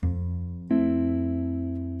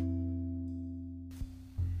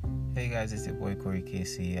Hey guys, it's your boy Corey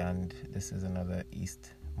Casey, and this is another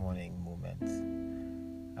East Morning Moment.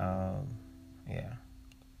 Yeah.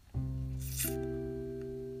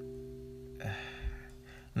 I'm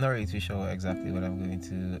not really too sure exactly what I'm going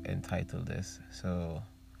to entitle this, so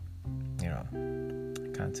I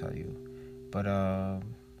can't tell you. But I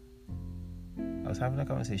was having a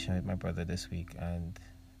conversation with my brother this week, and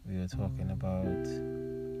we were talking about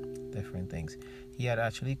different things. He had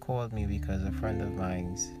actually called me because a friend of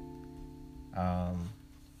mine's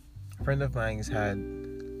had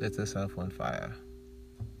lit herself on fire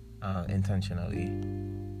intentionally,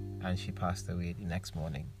 and she passed away the next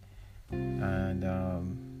morning. And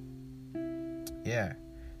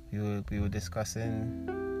we were discussing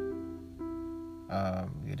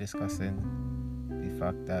the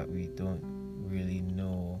fact that we don't really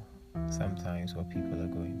know sometimes what people are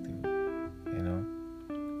going through.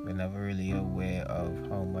 We're never really aware of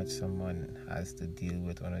how much someone has to deal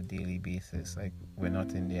with on a daily basis. Like, we're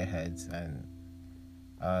not in their heads. And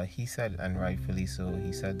he said, and rightfully so,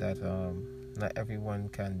 he said that not everyone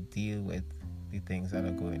can deal with the things that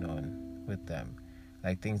are going on with them.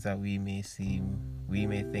 Like, things that we may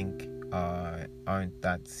think aren't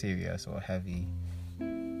that serious or heavy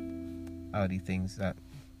are the things that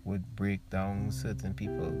would break down certain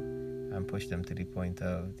people and push them to the point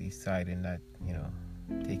of deciding that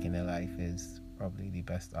taking their life is probably the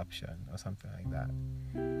best option or something like that.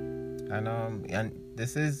 And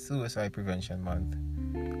this is Suicide Prevention Month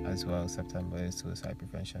as well. September is Suicide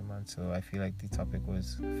Prevention Month, so I feel like the topic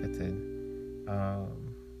was fitted.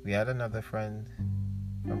 We had another friend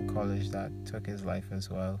from college that took his life as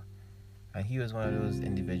well, and he was one of those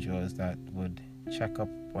individuals that would check up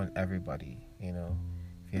on everybody. If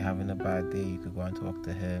you're having a bad day, you could go and talk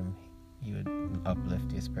to him. He would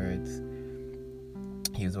uplift your spirits.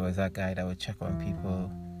 He was always that guy that would check on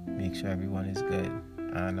people, make sure everyone is good.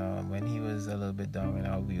 And when he was a little bit down and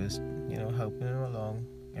out, we was helping him along.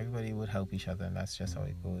 Everybody would help each other, and that's just how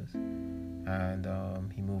it goes. And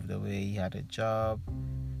he moved away. He had a job,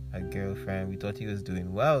 a girlfriend. We thought he was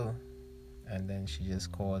doing well, and then she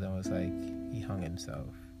just called and was like, he hung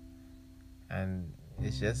himself. And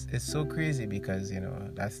it's so crazy because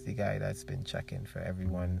that's the guy that's been checking for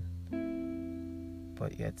everyone,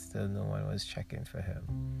 but yet still no one was checking for him,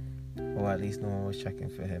 or at least no one was checking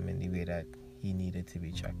for him in the way that he needed to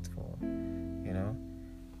be checked for. And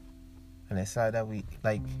it's sad that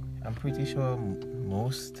I'm pretty sure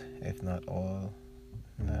most, if not all,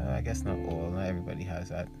 no, I guess not all, not everybody has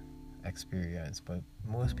that experience, but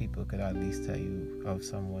most people could at least tell you of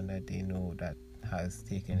someone that they know that has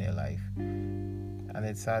taken their life. And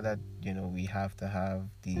it's sad that we have to have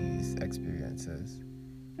these experiences,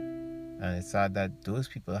 and it's sad that those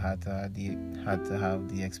people had to have the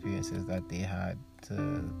experiences that they had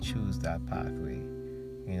to choose that pathway.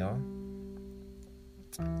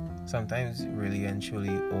 Sometimes really and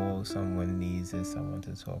truly all someone needs is someone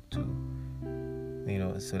to talk to,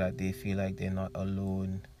 so that they feel like they're not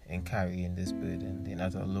alone in carrying this burden. They're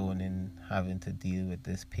not alone in having to deal with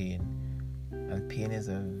this pain. And pain is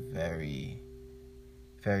a very,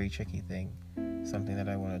 very tricky thing. Something that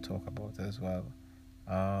I want to talk about as well.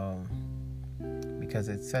 Because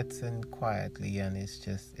it sets in quietly, and it's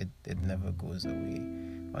just it never goes away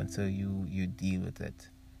until you deal with it.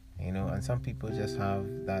 And some people just have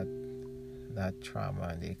that trauma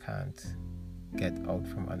and they can't get out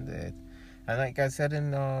from under it. And like I said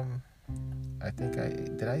in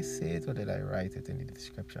did I say it or did I write it in the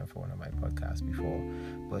description for one of my podcasts before?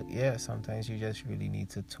 But yeah, sometimes you just really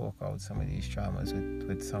need to talk out some of these traumas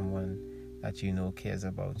with someone that cares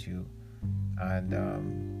about you, and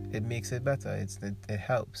it makes it better. It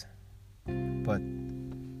helps. But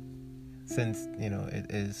since it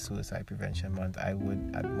is Suicide Prevention Month, I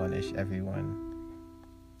would admonish everyone,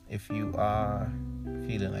 if you are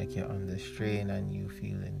feeling like you're under strain and you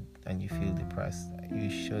feel depressed, you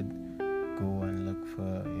should go and look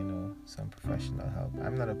for some professional help.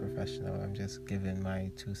 I'm not a professional. I'm just giving my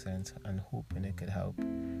 2 cents and hoping it could help.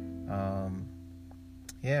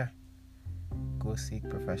 Go seek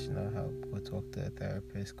professional help. Go talk to a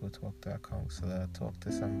therapist. Go talk to a counselor. Talk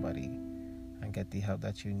to somebody and get the help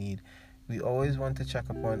that you need. We always want to check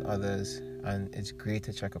upon others, and it's great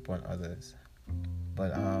to check upon others.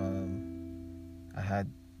 But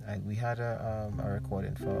we had a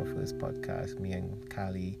recording for our first podcast, me and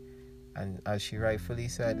Callie, and as she rightfully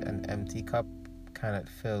said, an empty cup cannot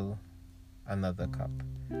fill another cup.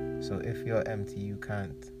 So if you're empty,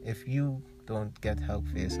 if you don't get help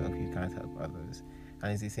for yourself, you can't help others.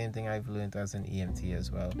 And it's the same thing I've learned as an EMT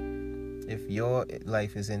as well. If your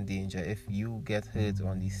life is in danger, if you get hurt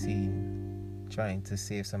on the scene trying to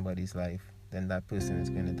save somebody's life, then that person is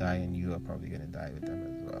going to die, and you are probably going to die with them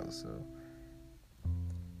as well.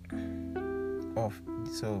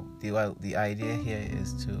 So the idea here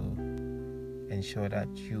is to ensure that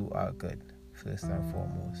you are good first and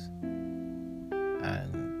foremost,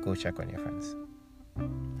 and go check on your friends,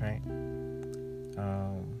 right?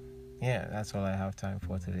 Yeah, that's all I have time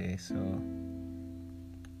for today. So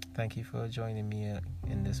thank you for joining me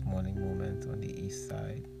in this morning moment on the east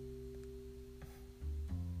side.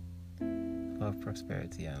 Love,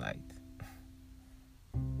 prosperity, and light.